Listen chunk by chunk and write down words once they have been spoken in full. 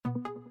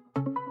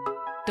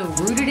The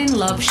Rooted in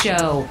Love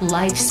Show.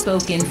 Life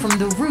spoken from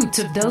the roots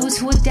of those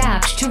who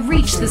adapt to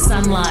reach the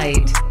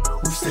sunlight.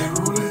 We stay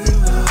rooted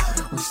in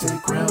love. We stay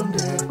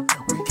grounded.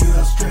 We get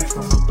our strength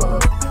from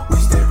above. We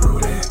stay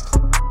rooted.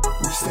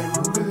 We stay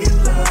rooted in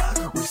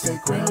love. We stay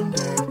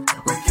grounded.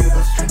 We get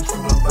our strength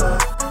from above.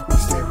 We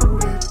stay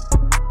rooted.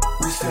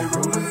 We stay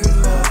rooted in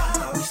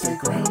love. We stay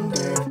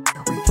grounded.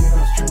 We get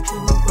our strength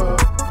from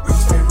above. We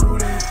stay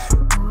rooted.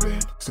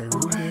 Rooted. Stay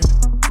rooted.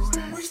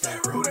 We stay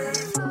rooted.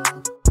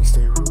 We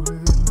stay rooted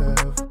in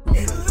love.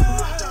 In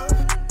love.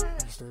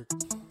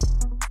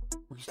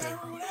 We stay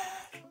rooted.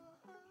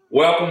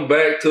 Welcome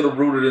back to the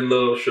Rooted in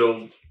Love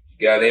Show.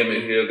 Got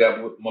Emmett here, got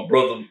my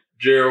brother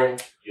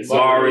Gerald,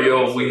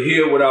 Mario. We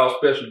here with our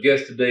special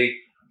guest today,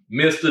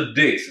 Mr.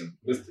 Dixon.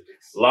 A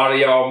lot of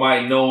y'all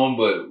might know him,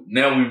 but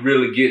now we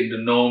really getting to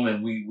know him,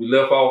 and we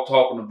left off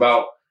talking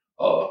about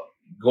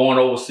going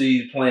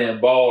overseas playing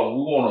ball, and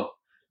we want to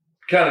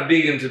kind of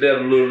dig into that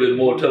a little bit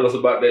more. Tell us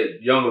about that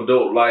young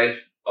adult life,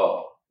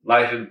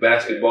 life in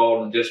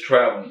basketball, and just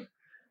traveling.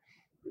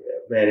 Yeah,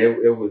 man,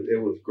 it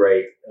was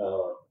great.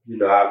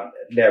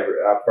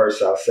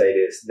 I'll say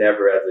this,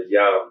 never as a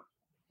young,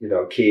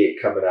 kid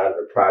coming out of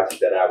the project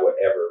that I would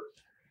ever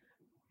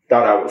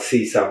thought I would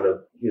see some of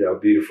the,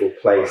 beautiful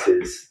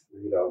places,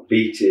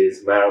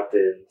 beaches,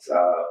 mountains,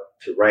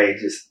 terrain,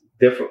 just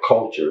different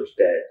cultures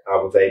that I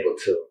was able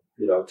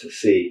to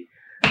see.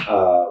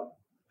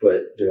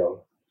 But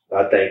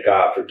I thank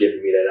God for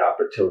giving me that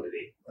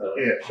opportunity.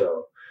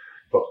 So,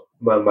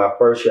 but my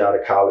first year out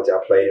of college, I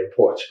played in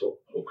Portugal.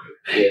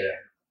 Okay.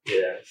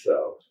 Yeah.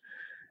 So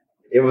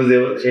it was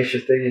an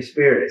interesting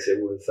experience.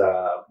 It was,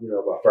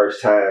 my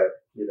first time,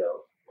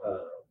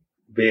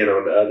 being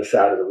on the other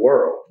side of the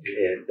world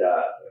and,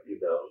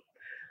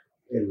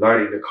 and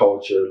learning the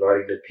culture,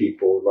 learning the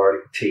people,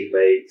 learning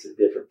teammates and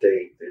different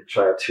things and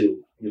trying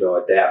to,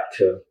 adapt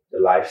to the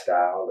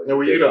lifestyle. And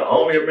were you the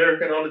only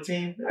American on the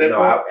team?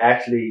 No,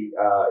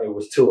 it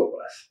was two of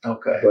us.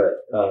 Okay.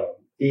 But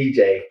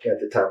EJ, at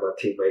the time, my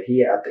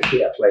teammate, I think he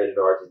had played in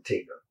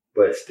Argentina.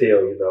 But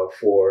still,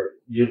 for,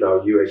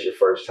 you as your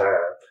first time,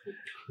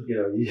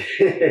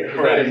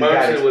 right.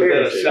 Immersion was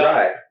that a shock?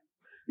 Right.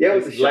 Yeah, it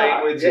was a shock.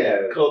 Language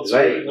and culture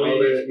and all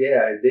that.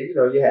 Yeah, and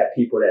then, you had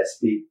people that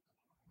speak,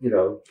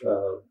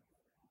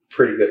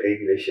 pretty good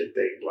English and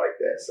things like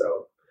that.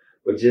 So,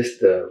 but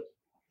just the,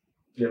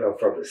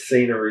 from the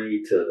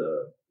scenery to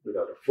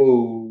the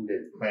food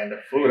and the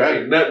food, I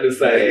got nothing to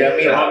say. You got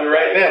me hungry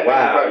right now.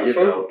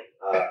 Wow,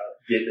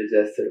 getting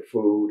adjusted to the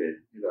food and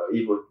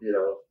even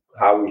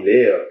how we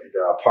live,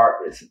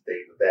 apartments and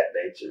things of that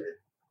nature,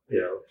 and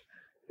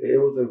it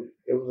was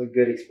a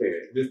good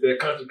experience. Just that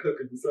country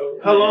cooking. So,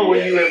 how long were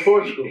you in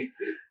Portugal?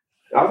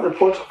 I was in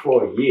Portugal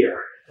for a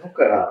year.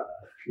 Okay. I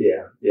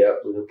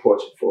was in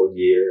Portugal for a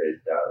year, and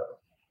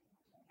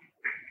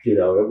it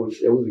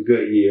was a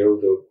good year. It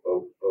was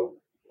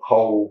a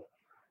whole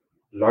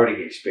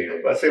learning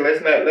experience. I say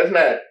let's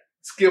not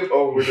skip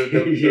over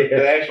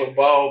the actual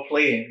ball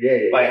playing.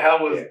 Yeah. Like,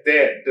 how was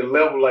that, the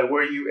level, like,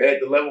 were you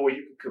at the level where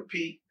you could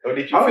compete? Or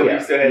did you feel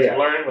you still had to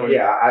learn? Or?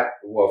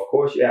 Well, of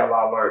course you have a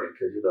lot of learning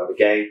because,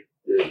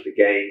 the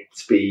game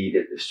speed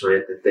and the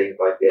strength and things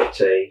like that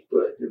changed.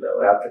 But,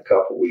 after a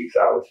couple of weeks,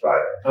 I was fine.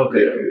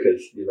 Okay.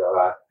 Because,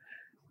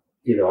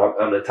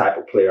 I'm the type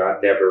of player I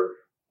never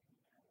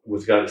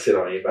was going to sit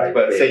on anybody's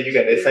bench. But say you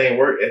got that same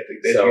work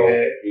ethic that you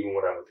had. Even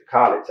when I went to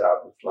college, I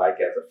was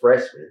like, as a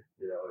freshman,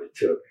 it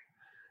took,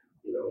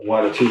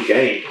 one or two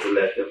games to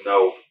let them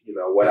know,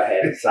 what I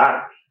had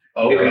inside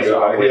me. Okay.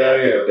 So I went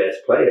after the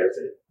best players.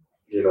 And,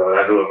 and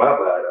I knew in my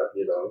mind,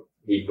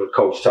 even the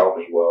coach told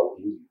me, well,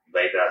 you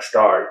may not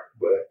start,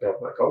 but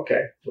I'm like,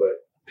 okay.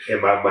 But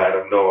in my mind,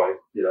 I'm knowing,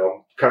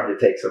 I'm coming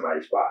to take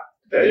somebody's spot.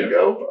 There you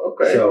go.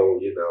 Okay. So,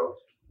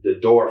 the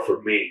door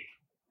for me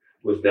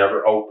was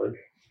never open,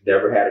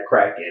 never had a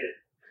crack in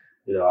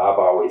it. I've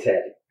always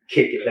had to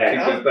kick it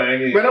down. But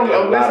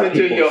I'm listening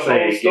to your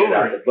whole story. Get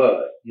out the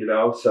bud,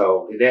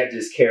 so and that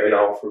just carried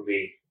on for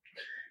me,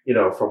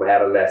 from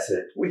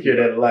adolescent. We hear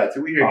that a lot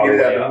too. We hear get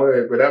it out the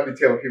mud, but I'll be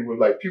telling people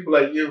like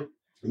you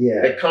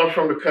that come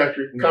from the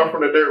country, come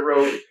from the dirt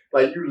road,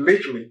 like you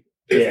literally.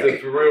 It's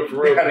just for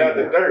real. Got out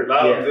the dirt. A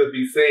lot of them just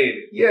be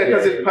saying it. Yeah,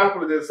 because it's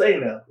popular to say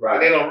now. Right.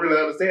 And they don't really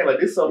understand.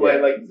 Like, this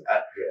somebody,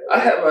 I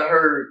haven't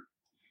heard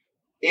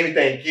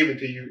anything given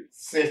to you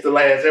since the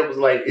last episode.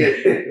 Like,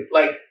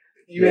 like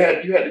you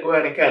had to go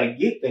out and kind of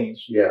get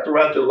things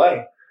throughout your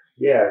life.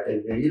 Yeah,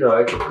 and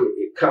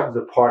it comes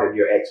a part of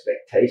your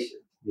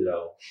expectation.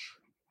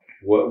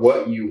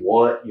 What you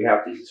want, you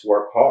have to just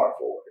work hard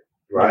for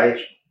it, right?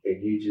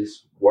 And you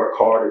just work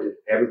harder than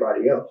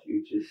everybody else.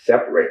 You just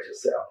separate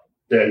yourself.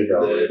 There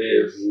it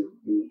is.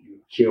 You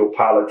kill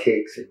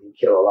politics and you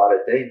kill a lot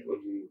of things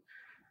when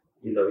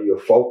you're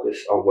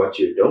focused on what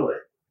you're doing.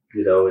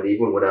 And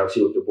even when I was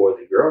here with the Boys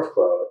and Girls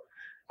Club,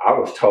 I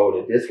was told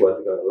that this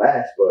wasn't going to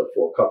last but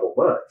for a couple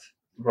months.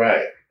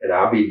 Right. And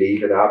I'll be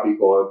leaving. I'll be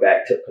going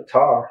back to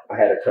Qatar. I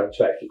had a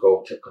contract to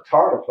go to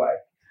Qatar to play.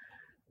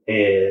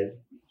 And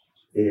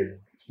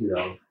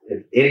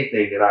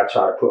anything that I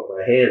try to put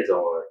my hands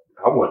on,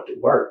 I want to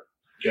work.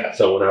 Yeah.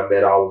 So when I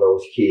met all of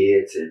those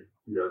kids and,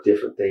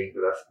 different things,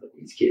 and I said,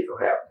 these kids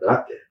don't have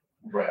nothing.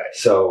 Right.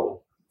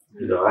 So,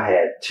 I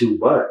had 2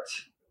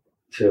 months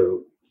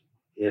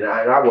and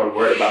I wasn't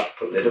worried about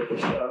the political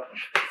stuff.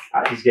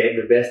 I just gave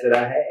them the best that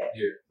I had.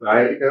 Yeah.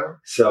 Right? There you go.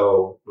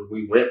 So when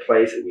we went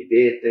places, we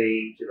did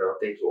things,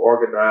 things were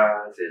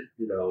organized and,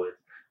 and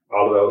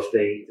all of those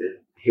things. And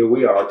here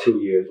we are 3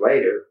 years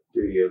later,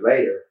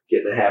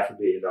 getting a $500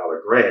 million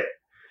grant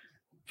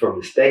from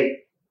the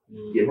state,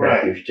 getting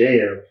Matthews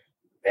Jam.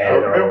 I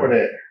remember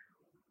that.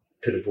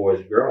 To the Boys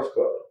and Girls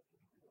Club.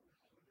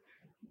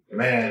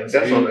 Man,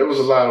 that's a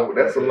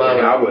lot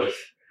of. I was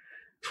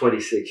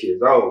 26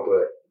 years old,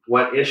 but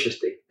one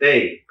interesting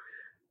thing,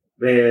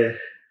 man,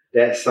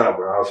 that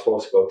summer I was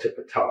supposed to go to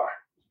Qatar.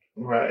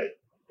 Right.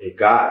 And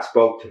God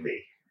spoke to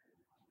me.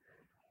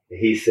 And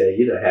he said,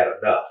 you done had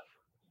enough.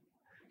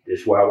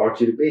 This is where I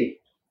want you to be.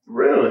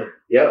 Really?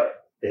 Yep.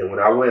 And when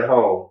I went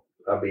home,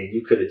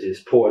 you could have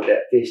just poured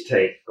that fish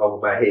tank over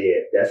my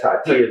head. That's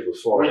how tears were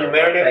flowing. Were you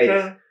married at the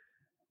time?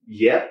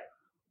 Yep.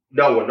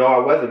 No,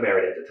 I wasn't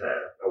married at the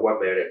time. I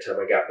wasn't married at the time.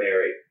 I got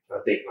married, I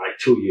think, like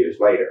 2 years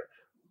later.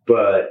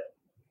 But,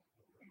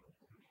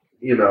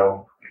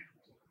 and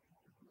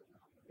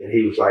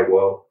he was like,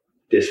 well,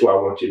 this is where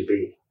I want you to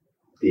be.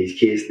 These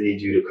kids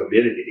need you. The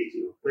community needs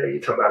you. Man,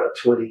 you're talking about a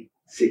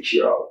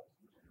 26-year-old.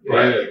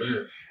 Right,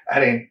 man. I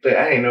didn't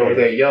know it was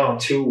that young.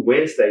 2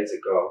 Wednesdays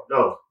ago,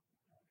 no.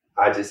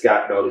 I just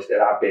got noticed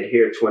that I've been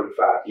here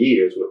 25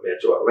 years with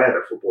Metro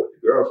Atlanta for Boys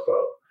and Girls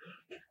Club.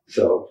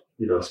 So,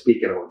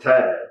 speaking on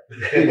time, I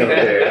didn't.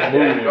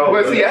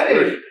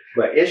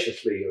 But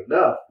interestingly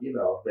enough,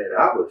 man,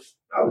 I was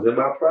in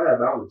my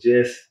prime. I was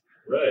just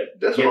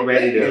That's getting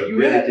ready to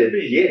really just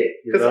get it,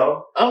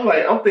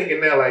 I'm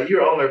thinking now, like,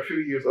 you're only a few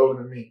years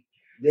older than me.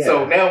 Yeah.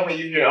 So now when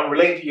you hear, I'm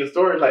relating to your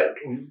story, like,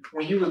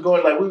 when you was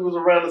going, like, we was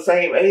around the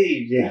same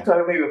age. Yeah. You're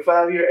talking maybe a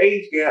 5-year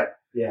age gap.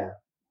 Yeah.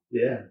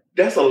 Yeah.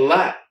 That's a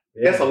lot.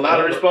 Yeah. That's a lot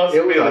of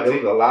responsibility.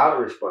 It was a lot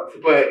of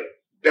responsibility. But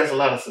that's a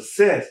lot of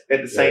success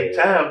at the same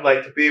time,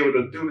 like, to be able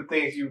to do the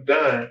things you've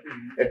done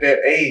at that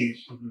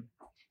age. Mm-hmm.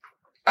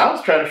 I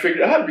was trying to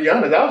figure it out. I'll be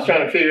honest, I was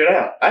trying to figure it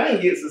out. I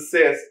didn't get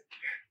success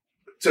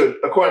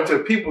according to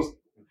people's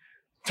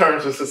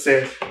terms of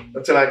success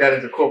until I got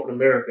into corporate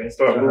America and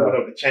started moving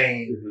up the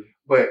chain. Mm-hmm.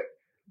 But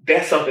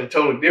that's something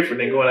totally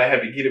different than going, I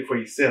have to get it for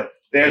yourself.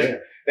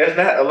 There's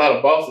not a lot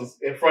of bosses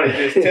in front of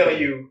you just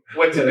telling you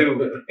what to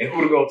do and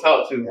who to go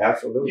talk to.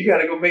 Absolutely. You got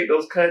to go make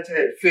those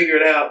contacts, figure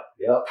it out,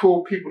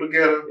 pull people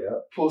together,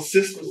 pull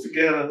systems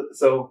together.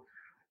 So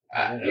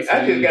I just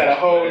got a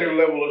whole new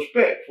level of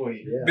respect for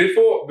you. Yeah.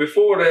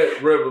 Before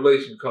that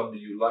revelation come to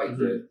you like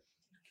that,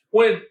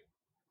 when and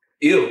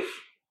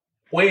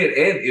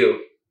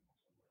if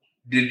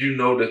did you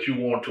know that you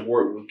wanted to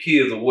work with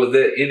kids, or was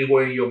that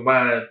anywhere in your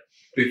mind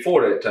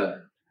before that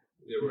time?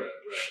 Yeah, right.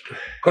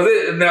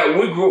 Because now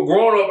we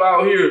growing up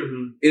out here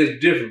is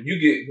different. You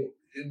get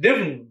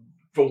different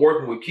from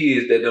working with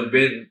kids that done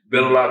been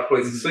a lot of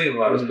places, seen a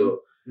lot of stuff.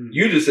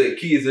 You just said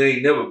kids that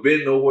ain't never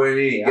been nowhere,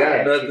 they ain't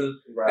got nothing.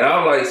 Right. And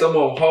I'm like, some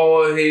of them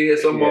hard head,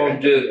 some of them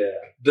just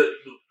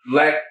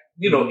lack,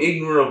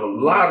 ignorant of a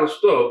lot of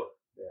stuff.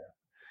 Yeah.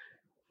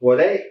 Well,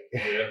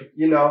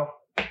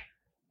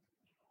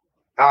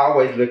 I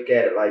always look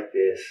at it like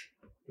this,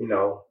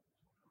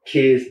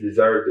 kids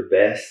deserve the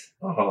best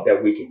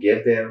that we can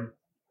give them.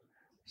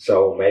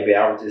 So maybe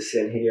I was just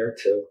sitting here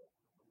to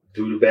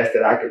do the best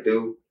that I could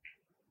do,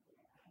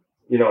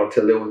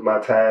 until it was my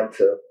time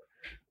to,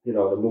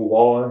 to move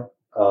on.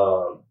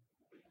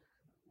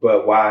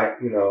 But why,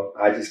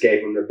 I just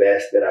gave them the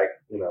best that I,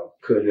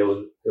 could. It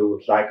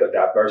was like a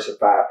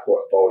diversified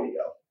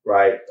portfolio,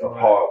 right, of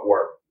hard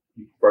work.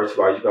 First of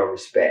all, you're going to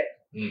respect.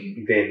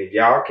 Mm-hmm. Then if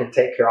y'all can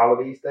take care of all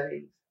of these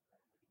things,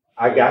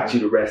 I got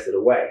you the rest of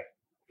the way.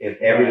 And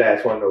every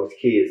last one of those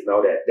kids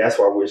know that. That's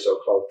why we're so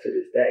close to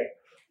this day.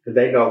 Because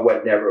they know it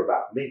was never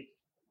about me.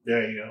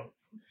 There you go.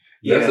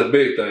 That's a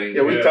big thing.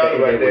 Yeah, we talked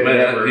about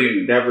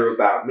that. Never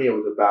about me. It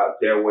was about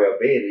their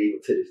well-being. And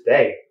even to this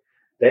day,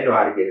 they know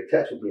how to get in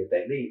touch with me if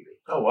they need me.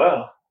 Oh,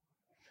 wow.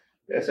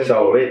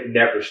 So it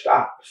never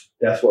stops.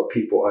 That's what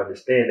people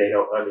understand. They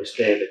don't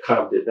understand the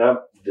common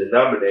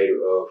denominator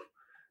of,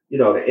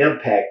 the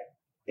impact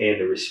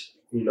and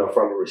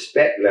from a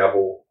respect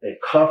level and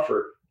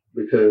comfort.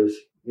 Because,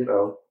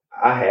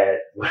 I had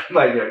one of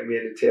my young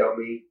men to tell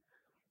me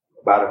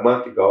about a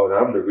month ago that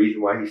I'm the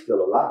reason why he's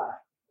still alive.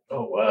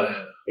 Oh, wow.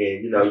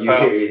 And, you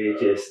hear it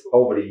just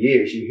over the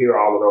years, you hear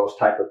all of those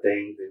type of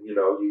things. And,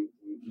 you're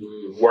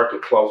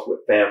working close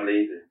with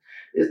families. And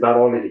it's not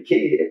only the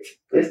kids,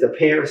 it's the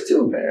parents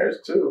too.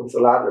 It's a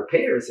lot of the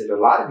parents. And a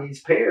lot of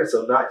these parents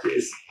are not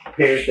just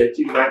parents that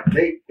you might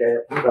think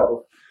that,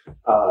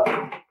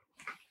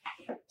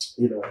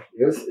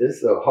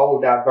 it's a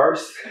whole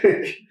diverse.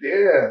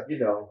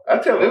 I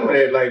tell them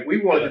that, like, we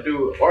wanted to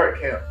do an art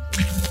camp.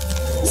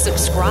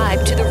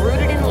 Subscribe to the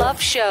Rooted in Love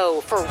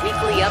Show for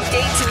weekly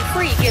updates and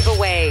free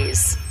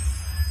giveaways.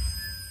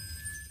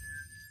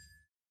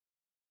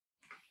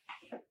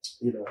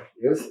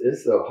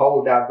 it's a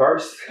whole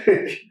diverse.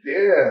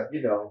 Yeah.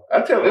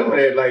 I tell them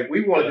that like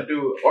we wanted to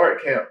do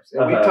art camps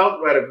and we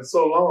talked about it for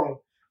so long.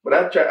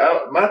 But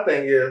my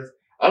thing is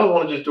I don't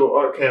want to just do an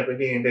art camp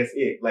and then that's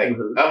it. Like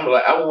I'm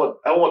like I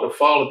want to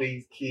follow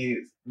these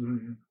kids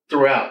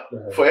throughout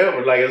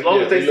forever. Like as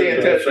long as they stay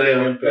in touch with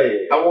them,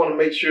 I want to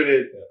make sure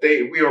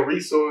that we are a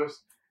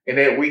resource and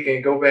that we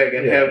can go back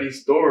and have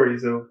these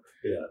stories of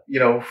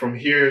from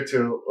here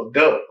to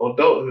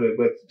adulthood.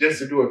 But just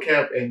to do a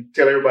camp and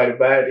tell everybody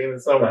by it in the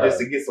summer just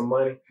to get some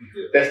money,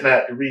 that's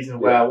not the reason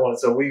why I want it.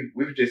 So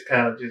we've just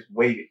kind of just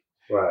waited.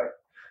 Right.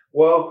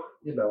 Well,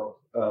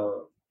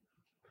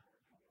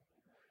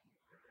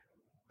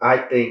 I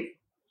think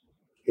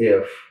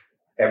if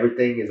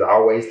everything is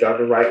always done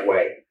the right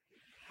way,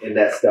 and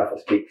that stuff will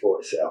speak for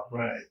itself.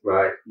 Right.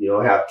 Right. You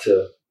don't have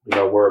to,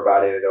 worry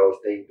about any of those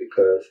things,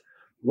 because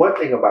one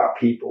thing about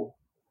people,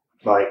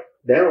 like,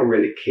 they don't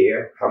really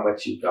care how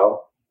much you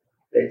know.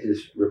 They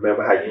just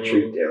remember how you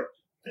treat them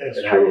and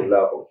how you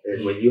love them.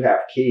 And when you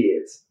have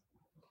kids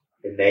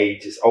and they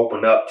just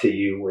open up to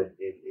you and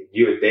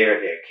you're there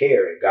in their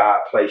care and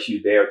God placed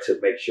you there to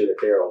make sure that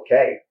they're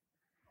okay,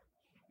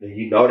 and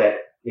you know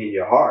that in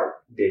your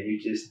heart, then you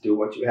just do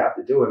what you have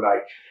to do. And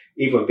like,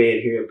 even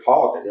being here in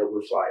Paulton, it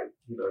was like,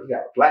 you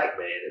got a black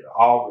man and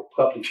all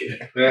Republican.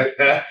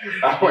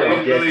 I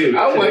wasn't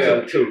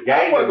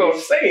going to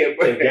say it,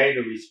 but to gain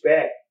the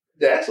respect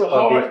that's a of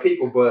hard these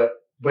people. But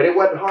it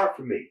wasn't hard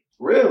for me.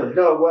 Really?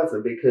 No, it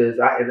wasn't, because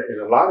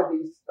and a lot of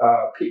these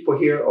people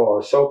here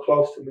are so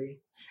close to me,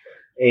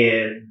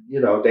 and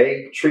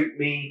they treat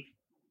me.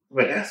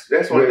 But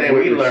that's one thing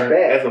we learned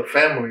as a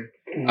family.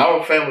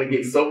 Our family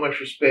gets so much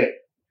respect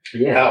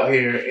out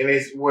here, and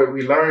it's what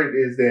we learned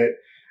is that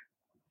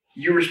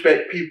you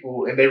respect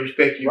people and they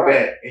respect you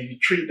back, and you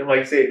treat them like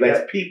you said,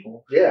 as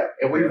people. Yeah,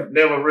 and we've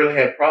never really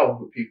had problems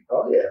with people.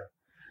 Oh yeah,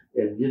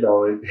 and in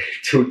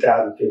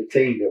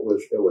 2015 it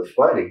was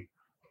funny.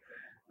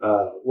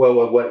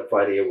 Well, it wasn't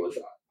funny. It was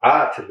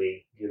odd to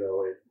me,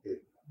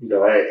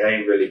 I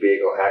ain't really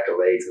big on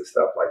accolades and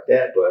stuff like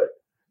that, but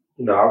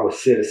I was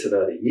Citizen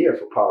of the Year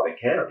for Paulding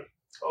County.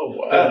 Oh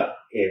wow!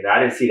 And I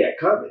didn't see that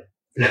coming.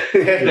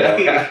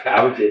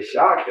 I was just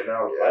shocked, and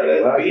I was like,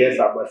 well, I guess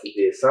I must have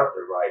did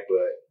something right.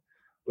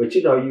 But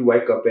you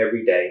wake up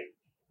every day,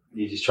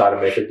 you just try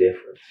to make a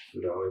difference.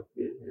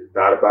 It's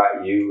not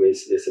about you.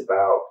 It's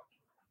about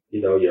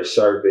your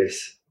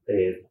service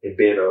and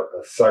being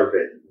a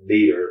servant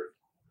leader.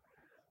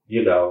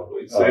 He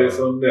said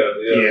something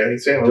there. He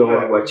said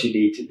doing what you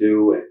need to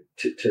do and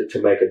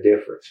to make a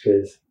difference,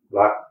 because a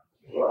lot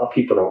of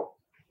people don't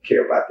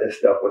care about that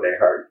stuff when they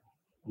hurt.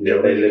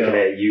 They're looking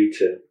at you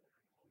to.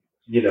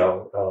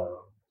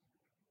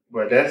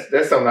 But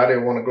that's something I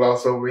didn't want to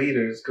gloss over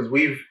either, is because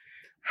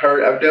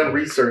I've done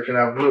research and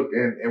I've looked,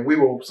 and we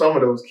were some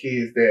of those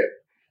kids that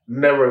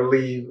never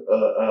leave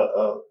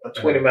a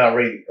 20-mile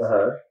radius.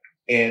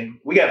 And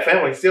we got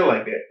families still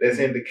like that. That's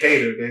in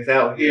Decatur. That's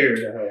out here.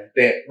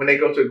 That when they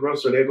go to the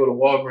grocery, they go to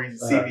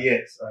Walgreens and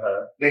CVS.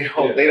 They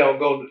don't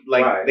go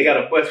they got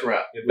a bus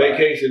route. Your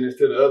vacation is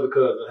to the other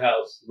cousin's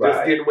house.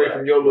 Just getting away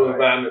from your little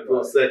environment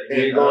for a second.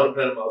 You ain't going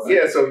to Panama City.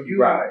 Yeah, so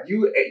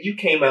you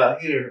came out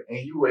here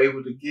and you were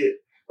able to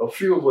get a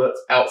few of us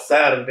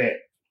outside of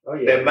that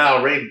that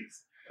mile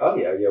radius. Oh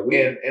yeah.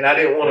 And I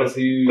didn't want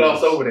to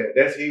gloss over that.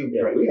 That's huge.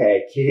 Yeah, we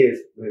had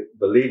kids,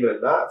 believe it or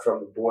not,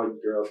 from the Boys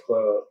and Girls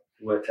Club.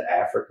 Went to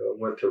Africa,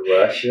 went to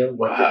Russia,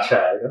 went to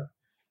China.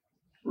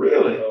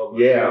 Really?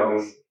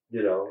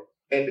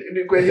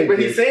 And what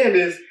he's saying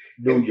is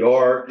New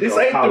York, this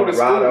ain't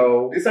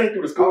Colorado. This ain't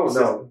through the school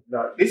system.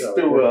 This is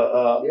through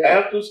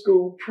after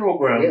school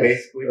program,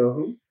 basically.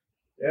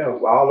 Yeah,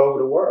 all over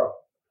the world.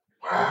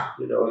 Wow.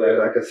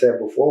 Like I said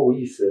before, I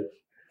used to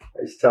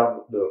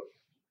tell them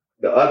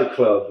the other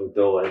clubs were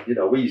doing.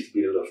 We used to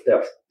be the little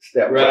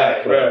step club. All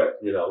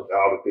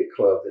the big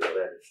clubs in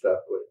Atlanta and stuff,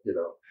 but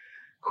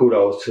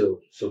kudos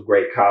to some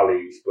great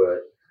colleagues,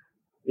 but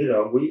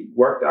we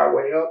worked our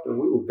way up and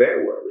we were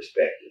very well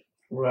respected.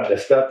 Right. The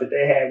stuff that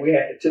they had, we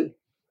had it too.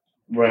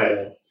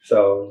 Right.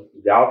 So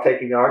y'all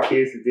taking our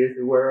kids to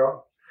Disney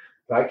World,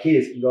 my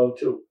kids can go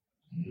too.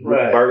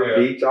 Right. Myrtle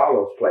Beach, all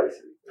those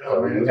places.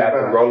 So you have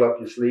to roll up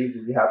your sleeves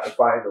and you have to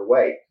find a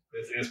way.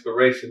 There's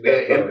inspiration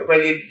there. But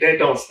that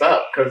don't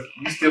stop, because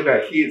you still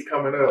got kids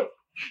coming up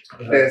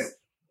that's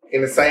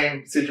in the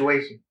same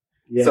situation.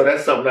 Yeah. So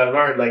that's something I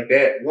learned like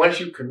that.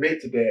 Once you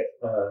commit to that,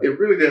 it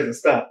really doesn't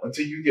stop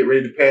until you get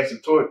ready to pass the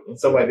torch and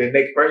the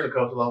next person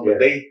comes along. But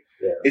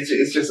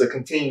it's just a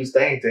continuous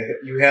thing.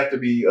 You have to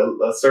be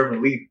a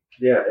servant leader.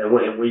 Yeah, and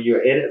when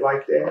you're in it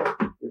like that,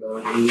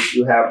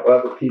 you have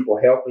other people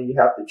helping. You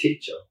have to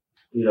teach them.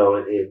 And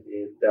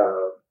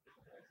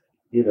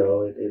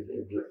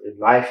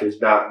life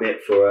is not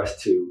meant for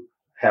us to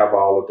have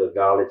all of the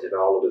knowledge and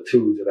all of the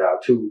tools in our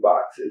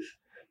toolboxes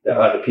that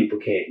other people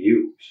can't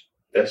use.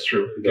 That's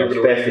true.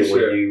 Especially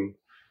when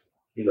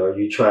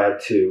you're trying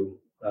to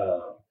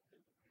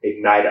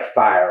ignite a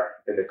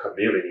fire in the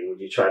community, when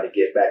you're trying to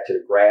get back to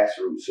the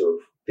grassroots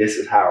of this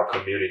is how a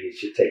community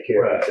should take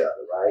care of each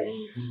other, right?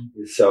 Mm-hmm.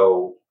 And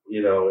so,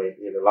 you know,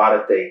 and a lot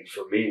of things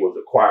for me was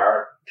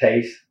acquired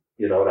taste,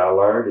 you know, and I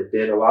learned. And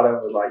then a lot of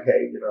it was like,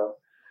 hey, you know,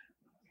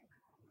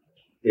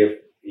 if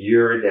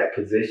you're in that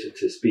position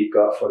to speak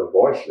up for the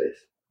voiceless,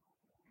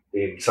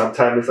 and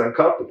sometimes it's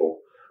uncomfortable,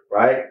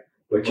 right?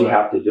 But you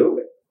have to do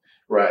it.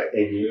 Right.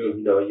 And you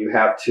know, you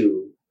have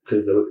to,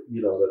 because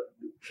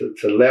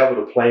to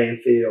level the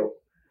playing field,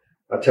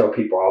 I tell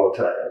people all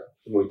the time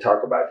when we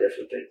talk about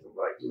different things, I'm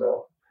like, you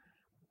know,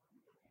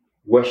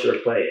 what's your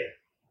plan?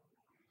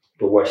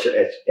 But what's your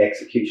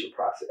execution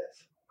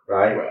process,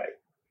 right? Right.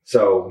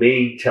 So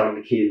me telling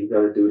the kids we're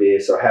going to do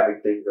this, or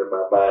having things in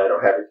my mind, or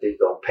having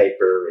things on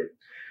paper, and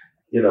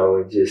you know,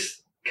 and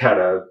just kind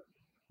of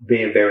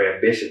being very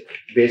ambitious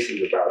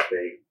about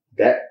things,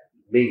 that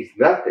means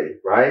nothing,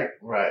 right?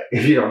 Right.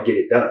 If you don't get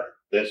it done.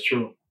 That's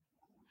true.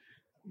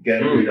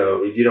 You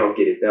know, if you don't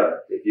get it done,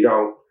 if you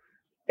don't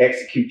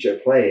execute your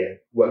plan,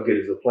 what good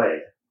is a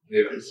plan?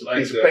 Yeah, it's a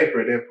piece of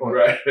paper at that point.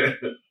 Right.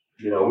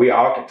 You know, we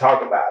all can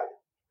talk about it.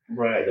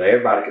 Right. You know,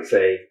 everybody can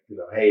say, you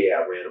know, hey,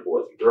 I ran a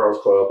Boys and Girls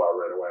Club, I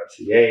ran a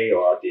YMCA,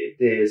 or I did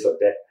this or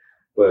that.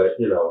 But,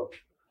 you know,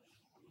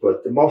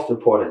 but the most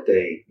important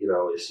thing, you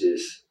know, is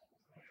just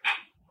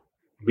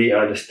be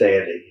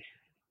understanding.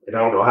 And I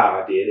don't know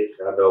how I did it.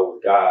 I know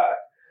with God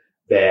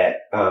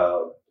that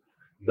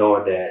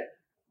knowing that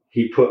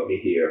He put me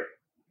here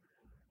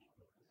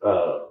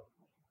to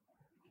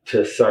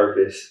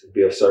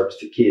be of service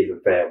to kids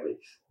and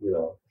families, you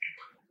know.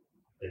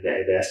 And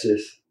that's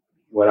just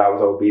what I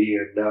was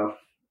obedient enough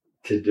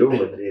to do.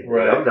 And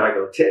right. I'm not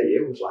going to tell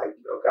you. It was like,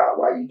 you know, God,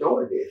 why are you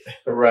doing this?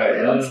 Right.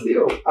 Man,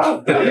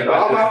 I'm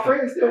all my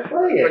friends still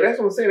playing. But that's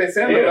what I'm saying. It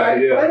sounded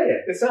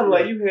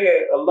like you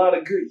had a lot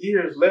of good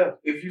years left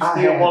if you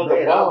still wanted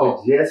to ball. I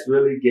was just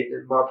really getting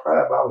in my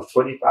prime. I was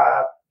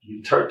 25.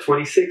 You turned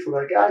 26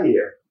 when I got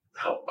here.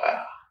 Oh,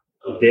 wow.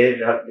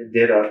 Then I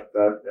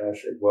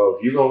said, well,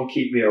 if you're going to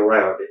keep me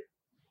around it,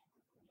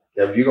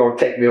 if you're going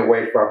to take me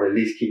away from it, at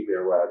least keep me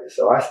around it.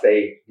 So I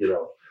stayed, you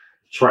know,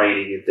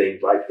 training and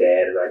things like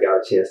that. And I got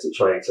a chance to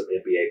train some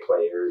NBA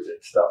players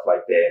and stuff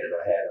like that. And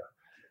I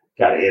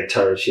got an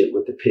internship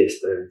with the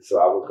Pistons. So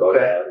I would go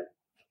down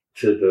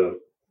to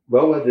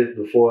what was it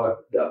before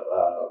the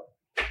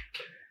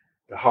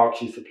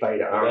Hawks used to play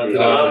the Army?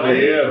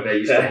 Yeah. They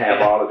used to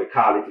have all of the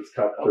colleges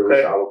come through.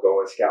 So I would go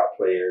and scout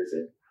players.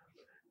 And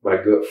my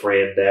good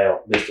friend now,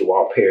 Mr.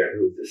 Walt Perrin,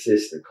 who's the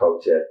assistant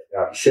coach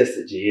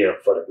assistant GM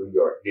for the New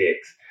York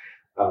Knicks,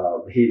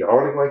 he the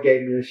only one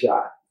gave me a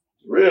shot.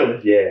 Really?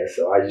 Yeah,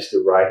 so I used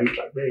to write. He's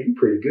like, man, you're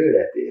pretty good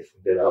at this.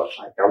 And then I was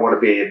like, I want to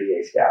be an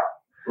NBA scout.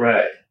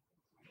 Right.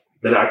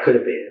 Then I could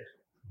have been.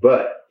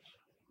 But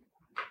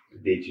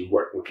did you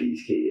work with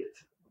these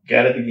kids?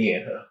 Got it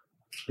again, huh?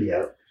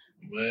 Yeah.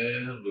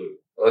 Man,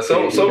 look.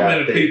 So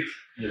many people,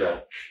 you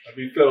know, I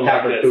be feeling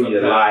have like it that through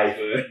your life,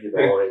 man. you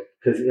know,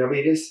 because, I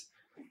mean, it's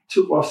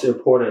two most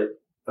important,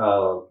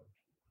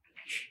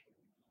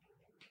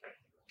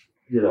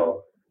 you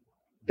know,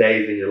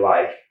 days in your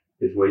life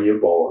is when you're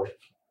born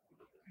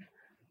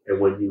and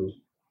when you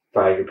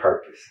find your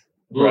purpose.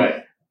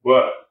 Right.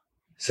 What?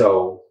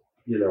 So,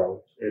 you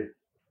know, you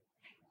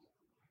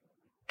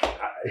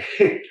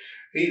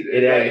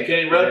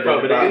can't run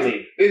from it.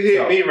 It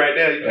hit me right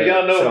now.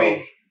 Y'all know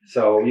me.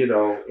 So, you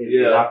know,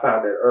 and I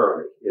found that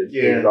early.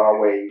 It's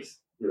always,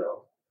 you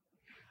know,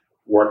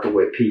 working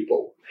with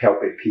people,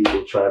 helping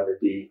people, trying to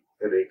be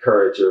an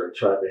encourager and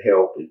trying to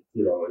help, and,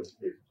 you know, and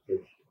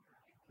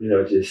you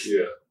know, just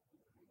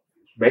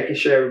making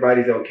sure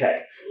everybody's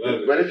okay.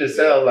 But it just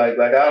sounds like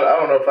I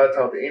don't know if I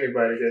talked to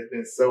anybody that's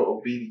been so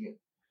obedient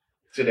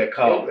to that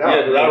call. Yeah,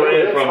 because I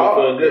ran from it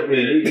for a good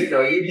minute. You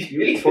know,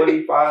 you're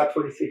 25,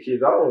 26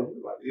 years old.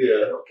 You're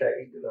like,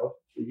 okay, you know,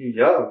 you're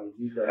young.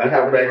 You know, you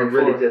haven't even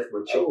really just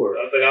matured.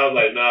 I think I was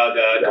like, nah,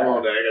 God, come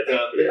on, I ain't got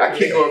time for that. I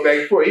keep going back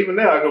and forth. Even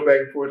now, I go back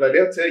and forth. Like,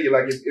 they'll tell you,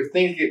 like, if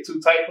things get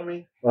too tight for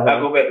me, I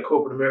go back to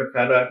corporate America.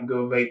 I know I can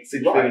go make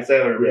six-figure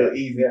salary real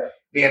easy. Yeah.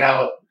 Then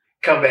I'll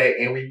come back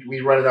and we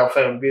run our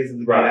family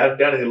business again. Right. I've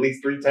done it at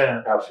least 3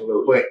 times.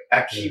 Absolutely. But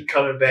I keep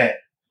coming back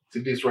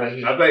to this right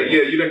here. I think,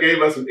 you done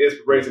gave us some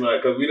inspiration on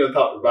it, because we done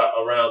talked about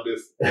around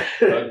this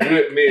a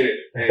good minute.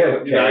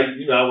 And,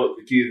 you know, I work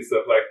with kids and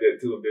stuff like that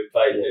too, and been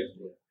fighting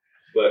it.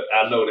 But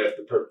I know that's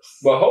the purpose.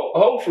 But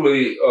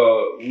hopefully,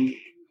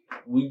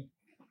 we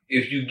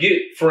if you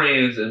get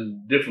friends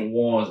and different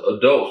ones,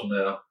 adults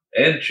now,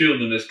 and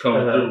children that's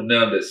coming through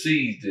now that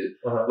sees it,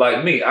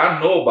 like me,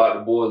 I know about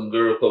the Boys and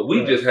Girls Club.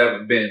 We just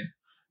haven't been.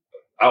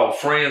 Our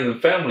friends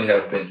and family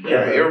have been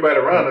there. Yeah, everybody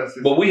around us.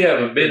 But we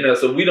haven't been there,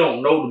 so we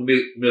don't know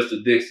the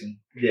Mr. Dixon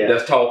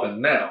that's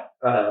talking now.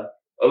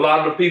 A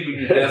lot of the people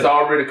that's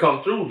already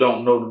come through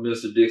don't know the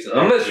Mr. Dixon,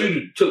 unless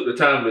you took the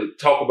time to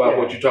talk about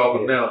what you're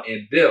talking now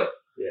in depth.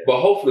 Yeah. But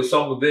hopefully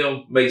some of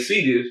them may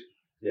see this,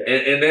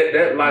 and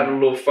that light a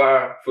little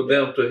fire for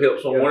them to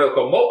help someone else.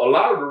 Cause a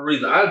lot of the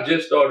reason I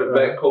just started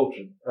back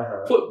coaching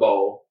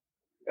football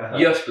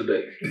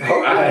yesterday.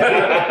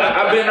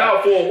 I've been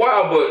out for a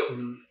while,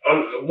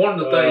 but one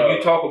of the things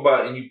you talk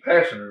about and you're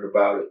passionate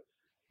about it,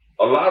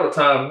 a lot of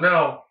times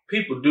now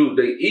people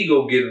their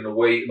ego get in the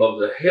way of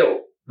the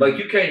help Like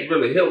you can't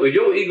really help. If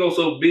your ego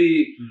so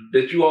big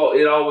that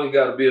it always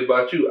got to be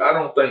about you, I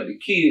don't think the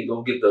kid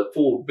gonna get the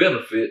full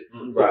benefit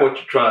of what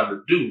you're trying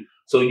to do.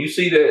 So you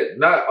see that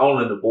not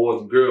only in the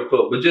Boys and Girls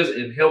Club, but just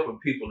in helping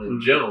people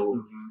in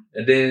general.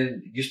 And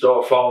then you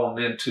start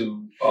falling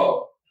into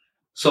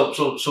some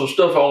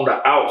stuff on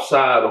the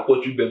outside of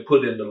what you've been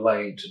put in the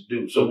lane to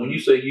do. So when you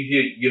say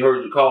you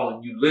heard the call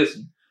and you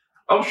listened,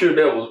 I'm sure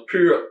that was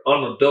pure,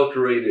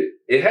 unadulterated.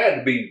 It had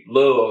to be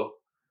love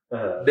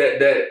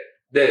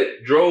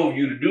that drove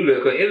you to do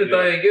that. Because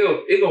anything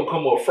else, it's gonna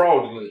come up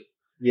fraudulent.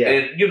 Yeah.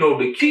 And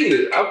the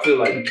kids, I feel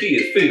like the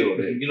kids feel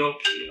that.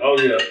 Oh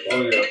yeah.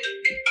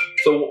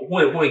 So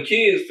when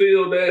kids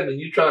feel that, and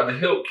you're trying to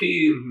help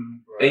kids,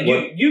 and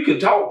you can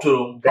talk to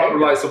them probably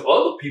like some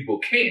other people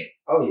can't.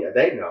 Oh yeah,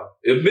 they know.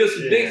 If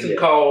Mr. Dixon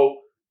called,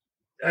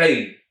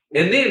 hey,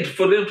 and then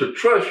for them to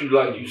trust you,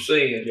 like you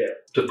saying,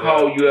 to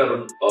call you at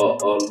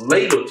a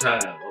later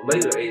time, a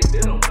later age, they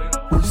don't know.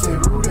 We stay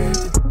rooted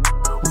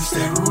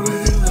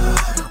in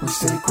love. We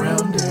stay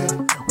grounded.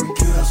 We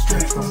get our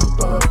strength from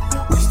above.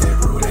 We stay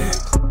rooted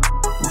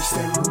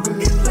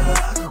in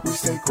love. We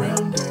stay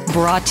grounded.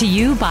 Brought to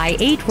you by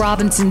 8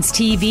 Robinsons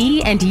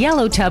TV and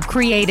Yellow Tub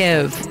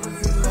Creative.